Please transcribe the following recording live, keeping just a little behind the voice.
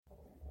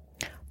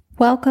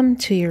Welcome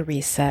to your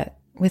reset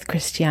with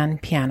Christiane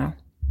Piano,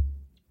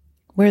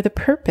 where the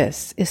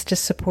purpose is to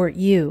support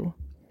you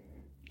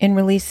in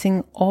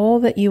releasing all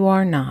that you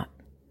are not,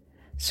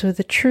 so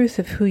the truth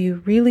of who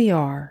you really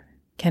are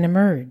can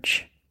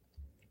emerge.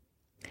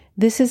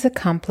 This is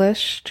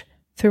accomplished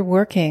through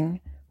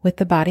working with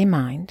the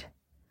body-mind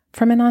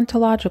from an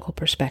ontological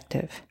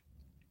perspective.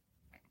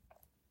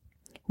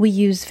 We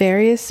use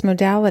various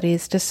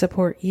modalities to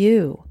support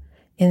you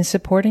in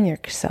supporting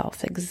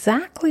yourself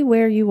exactly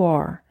where you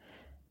are,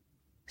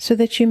 so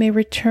that you may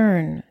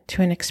return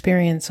to an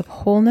experience of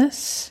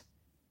wholeness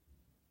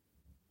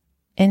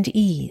and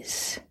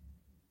ease,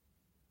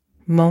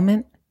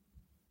 moment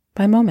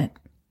by moment.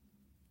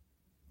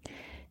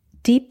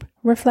 Deep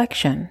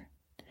reflection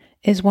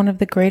is one of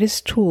the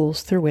greatest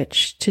tools through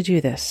which to do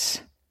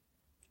this.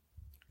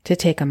 To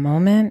take a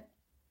moment,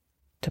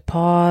 to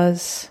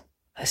pause,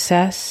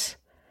 assess,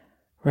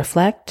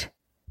 reflect,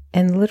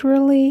 and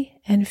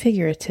literally and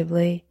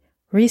figuratively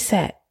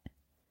reset,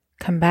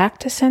 come back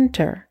to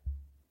center,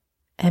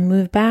 and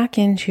move back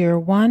into your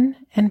one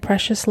and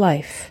precious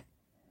life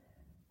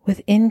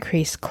with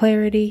increased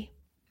clarity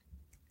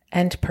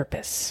and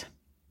purpose.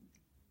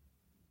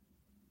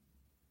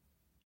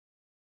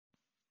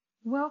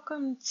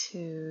 Welcome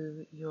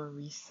to your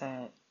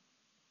reset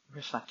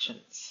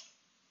reflections.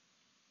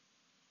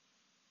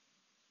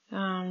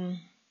 I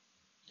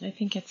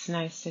think it's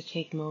nice to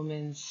take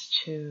moments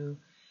to,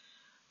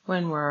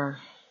 when we're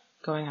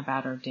going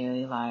about our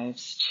daily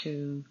lives,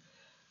 to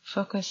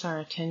focus our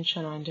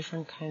attention on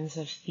different kinds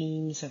of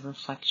themes of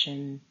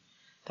reflection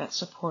that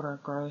support our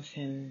growth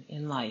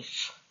in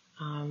life.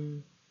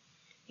 And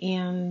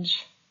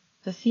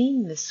the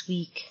theme this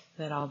week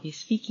that I'll be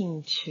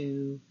speaking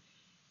to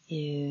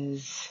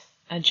is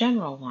a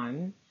general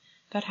one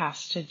that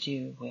has to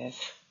do with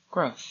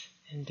growth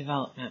and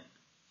development.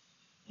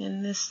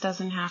 And this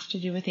doesn't have to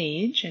do with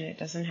age, and it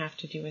doesn't have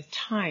to do with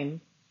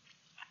time.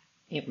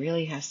 It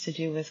really has to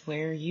do with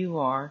where you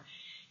are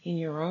in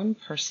your own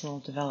personal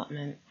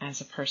development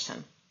as a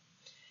person.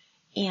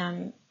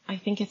 And I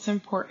think it's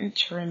important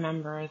to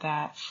remember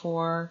that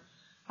for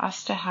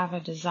us to have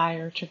a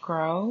desire to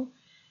grow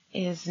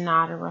is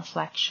not a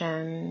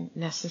reflection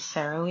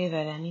necessarily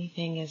that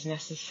anything is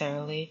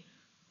necessarily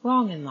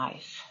wrong in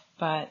life,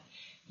 but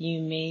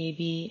you may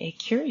be a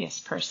curious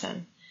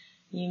person.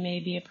 You may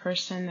be a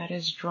person that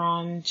is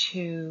drawn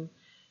to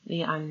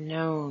the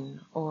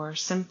unknown, or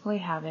simply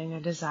having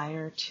a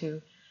desire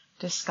to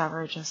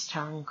discover just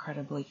how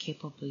incredibly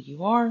capable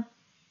you are,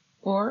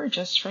 or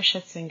just for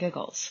shits and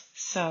giggles.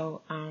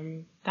 So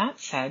that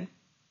said,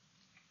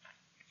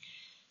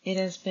 it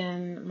has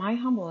been my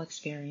humble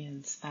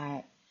experience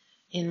that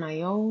in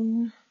my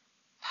own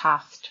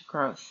path to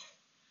growth,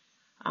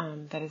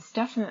 that is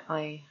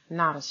definitely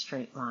not a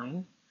straight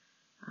line,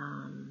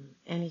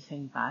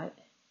 anything but,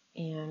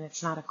 and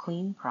it's not a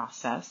clean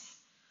process.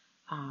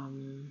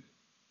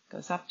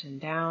 Goes up and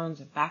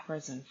downs and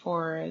backwards and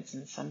forwards,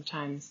 and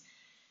sometimes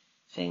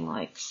thing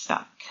like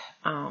stuck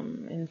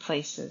in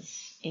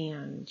places.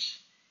 And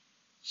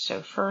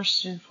so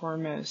first and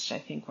foremost, I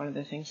think one of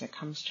the things that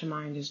comes to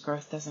mind is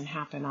growth doesn't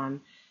happen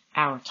on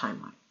our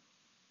timeline,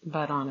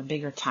 but on a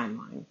bigger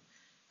timeline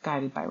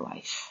guided by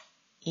life.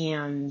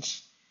 And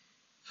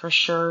for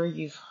sure,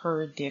 you've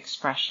heard the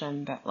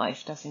expression that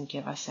life doesn't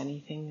give us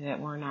anything that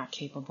we're not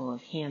capable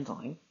of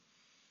handling.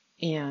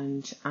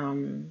 And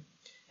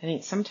I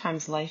think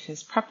sometimes life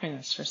is prepping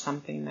us for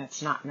something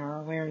that's not in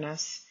our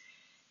awareness.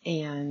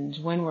 And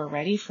when we're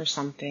ready for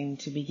something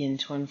to begin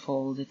to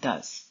unfold, it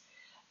does.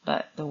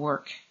 But the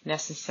work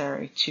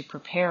necessary to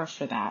prepare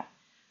for that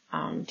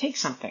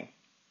takes something.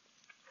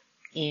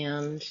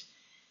 And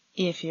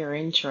if you're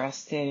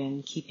interested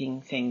in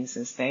keeping things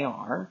as they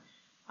are,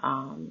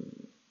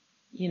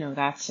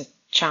 that's a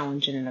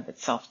challenge in and of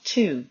itself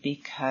too,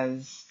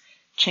 because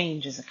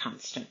change is a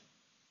constant.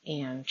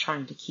 And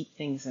trying to keep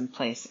things in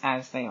place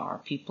as they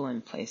are, people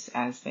in place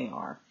as they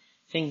are,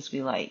 things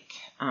we like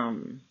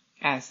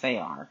as they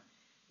are,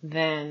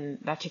 then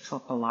that takes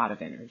up a lot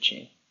of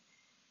energy.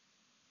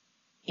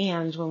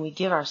 And when we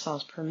give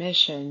ourselves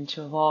permission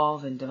to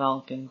evolve and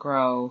develop and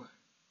grow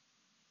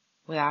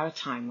without a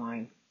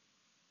timeline,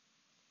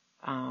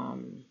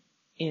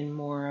 in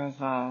more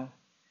of a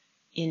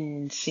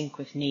in sync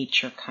with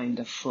nature kind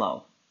of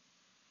flow,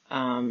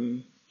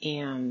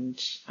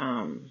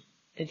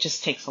 it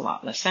just takes a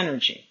lot less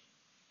energy.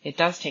 It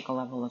does take a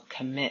level of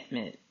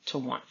commitment to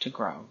want to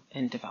grow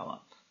and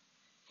develop,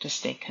 to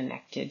stay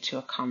connected to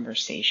a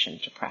conversation,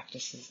 to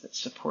practices that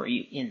support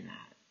you in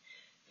that.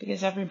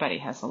 Because everybody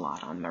has a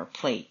lot on their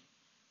plate.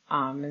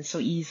 And so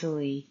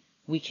easily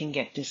we can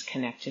get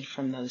disconnected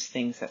from those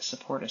things that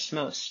support us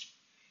most.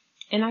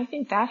 And I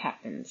think that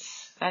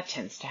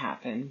tends to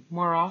happen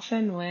more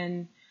often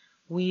when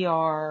we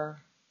are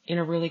in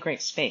a really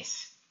great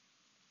space.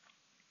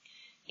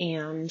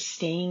 And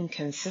staying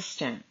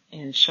consistent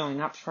and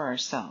showing up for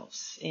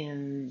ourselves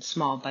in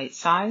small bite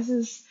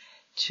sizes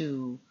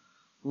to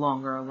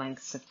longer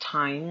lengths of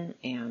time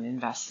and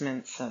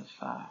investments of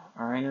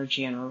our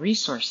energy and our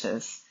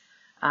resources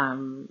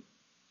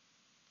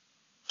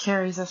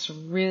carries us a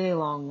really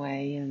long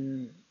way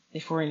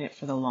if we're in it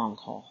for the long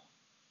haul.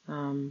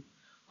 One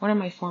of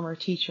my former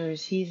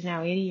teachers, he's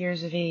now 80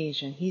 years of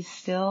age, and he's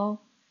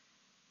still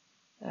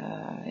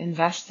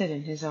invested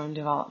in his own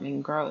development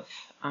and growth.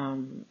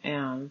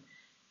 And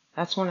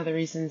that's one of the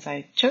reasons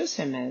I chose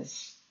him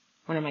as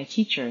one of my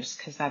teachers,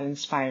 because that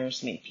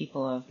inspires me.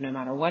 People of no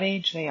matter what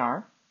age they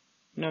are,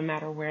 no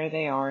matter where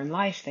they are in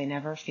life, they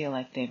never feel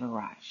like they've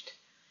arrived.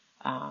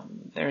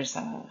 There's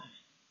a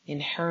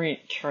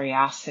inherent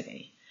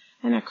curiosity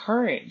and a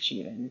courage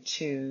even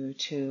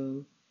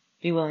to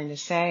be willing to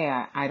say,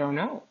 I don't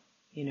know,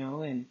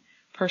 and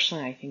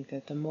personally I think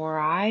that the more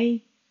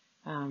I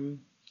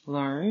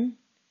learn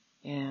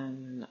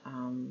and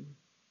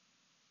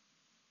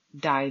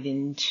dive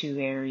into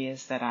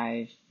areas that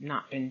I've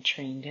not been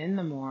trained in,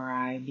 the more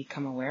I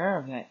become aware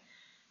of that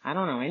I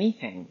don't know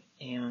anything.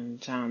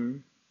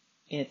 And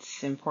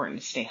it's important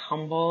to stay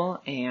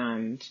humble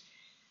and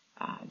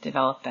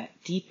develop that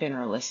deep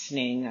inner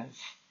listening of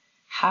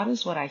how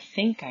does what I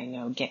think I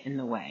know get in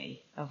the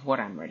way of what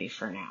I'm ready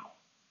for now?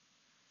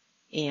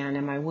 And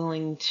am I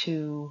willing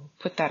to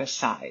put that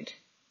aside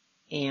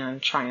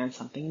and try on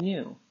something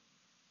new?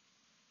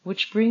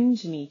 Which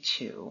brings me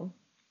to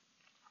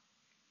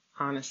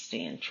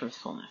honesty and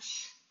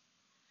truthfulness.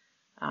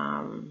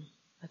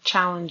 A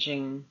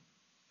challenging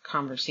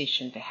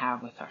conversation to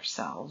have with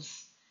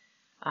ourselves,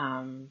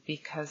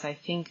 because I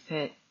think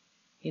that,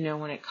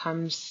 when it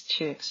comes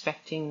to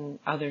expecting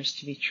others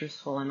to be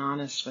truthful and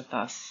honest with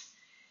us,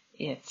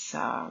 it's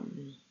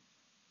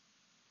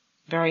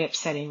very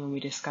upsetting when we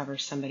discover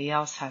somebody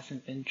else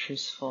hasn't been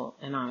truthful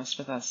and honest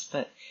with us.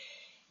 But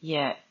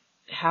yet,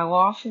 how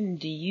often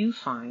do you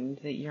find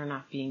that you're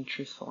not being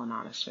truthful and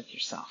honest with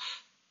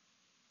yourself?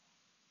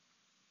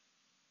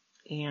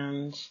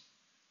 And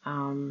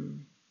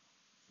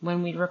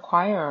when we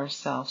require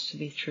ourselves to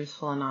be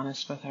truthful and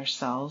honest with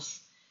ourselves,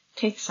 it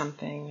takes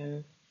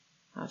something,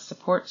 and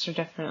supports are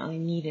definitely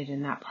needed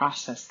in that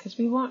process, because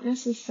we won't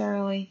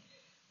necessarily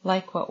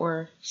like what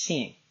we're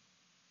seeing.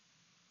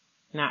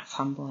 And that's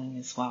humbling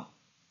as well.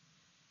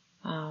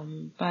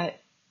 But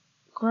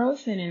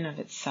growth in and of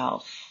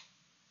itself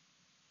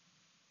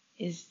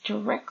is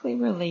directly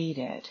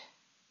related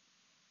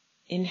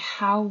in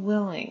how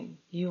willing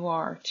you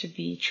are to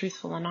be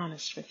truthful and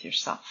honest with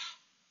yourself.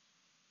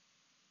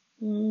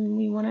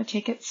 We want to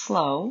take it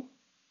slow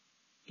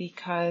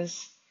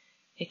because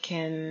it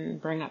can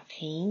bring up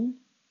pain,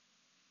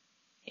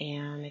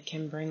 and it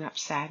can bring up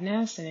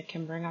sadness, and it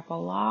can bring up a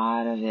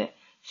lot of it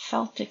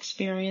felt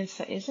experience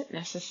that isn't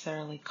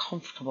necessarily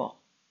comfortable.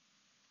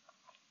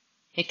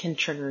 It can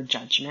trigger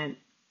judgment.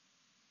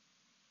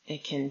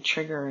 It can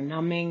trigger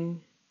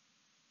numbing.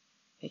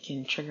 It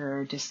can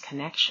trigger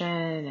disconnection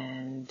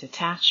and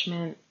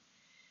detachment.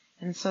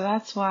 And so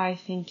that's why I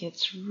think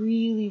it's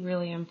really,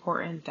 really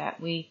important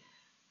that we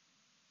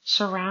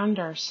surround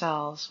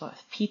ourselves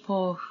with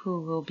people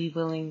who will be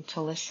willing to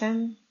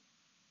listen,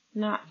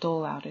 not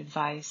dole out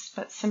advice,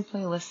 but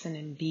simply listen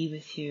and be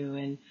with you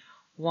and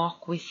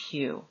walk with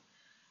you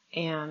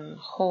and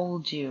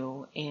hold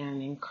you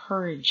and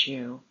encourage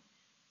you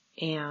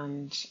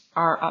and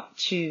are up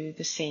to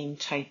the same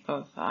type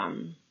of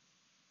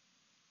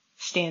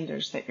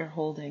standards that you're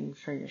holding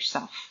for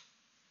yourself.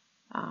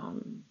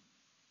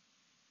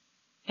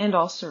 And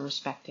also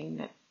respecting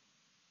that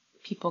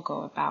people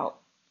go about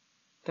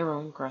their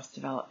own growth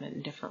development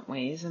in different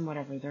ways and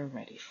whatever they're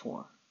ready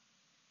for.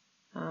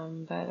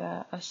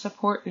 But a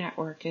support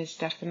network is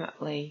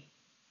definitely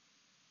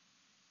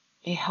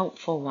a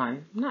helpful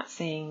one. I'm not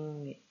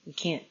saying you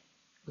can't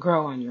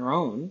grow on your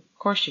own. Of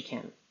course you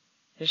can.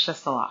 It's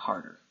just a lot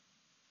harder.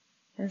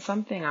 And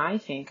something I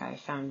think I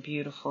found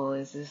beautiful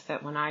is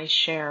that when I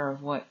share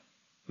of what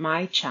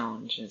my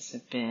challenges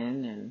have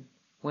been and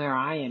where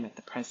I am at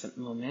the present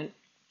moment,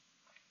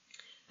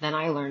 then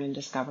I learn and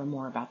discover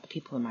more about the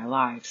people in my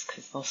lives,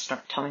 because they'll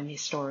start telling me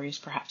stories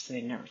perhaps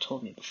they've never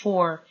told me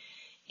before.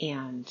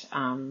 And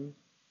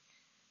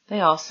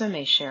they also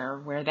may share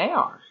where they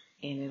are,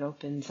 and it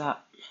opens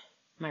up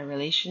my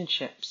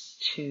relationships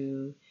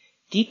to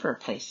deeper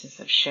places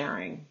of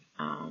sharing,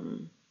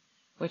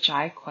 which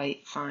I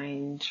quite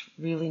find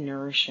really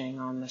nourishing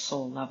on the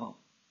soul level.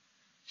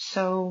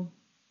 So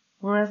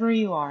wherever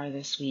you are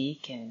this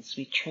week, as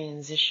we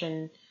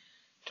transition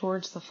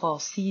towards the fall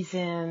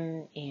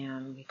season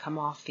and we come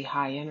off the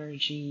high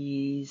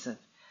energies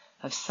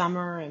of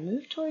summer and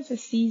move towards a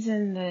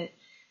season that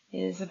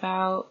is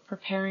about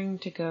preparing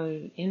to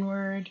go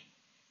inward.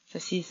 It's a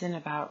season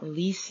about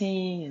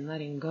releasing and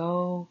letting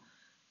go.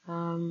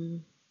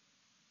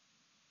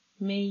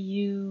 May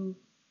you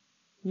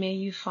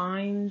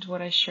find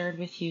what I shared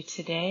with you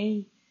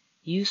today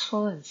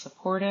useful and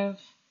supportive.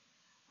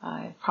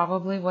 It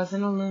probably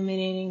wasn't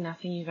illuminating,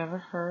 nothing you've ever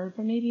heard,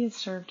 but maybe it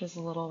served as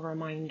a little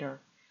reminder.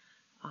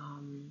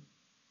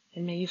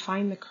 And may you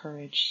find the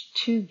courage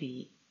to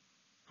be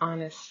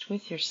honest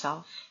with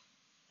yourself.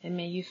 And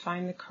may you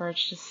find the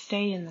courage to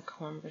stay in the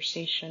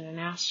conversation and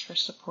ask for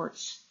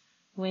supports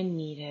when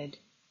needed,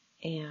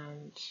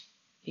 and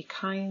be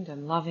kind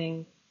and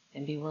loving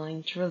and be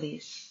willing to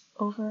release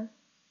over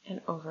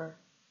and over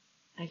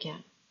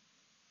again.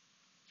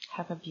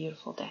 Have a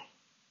beautiful day.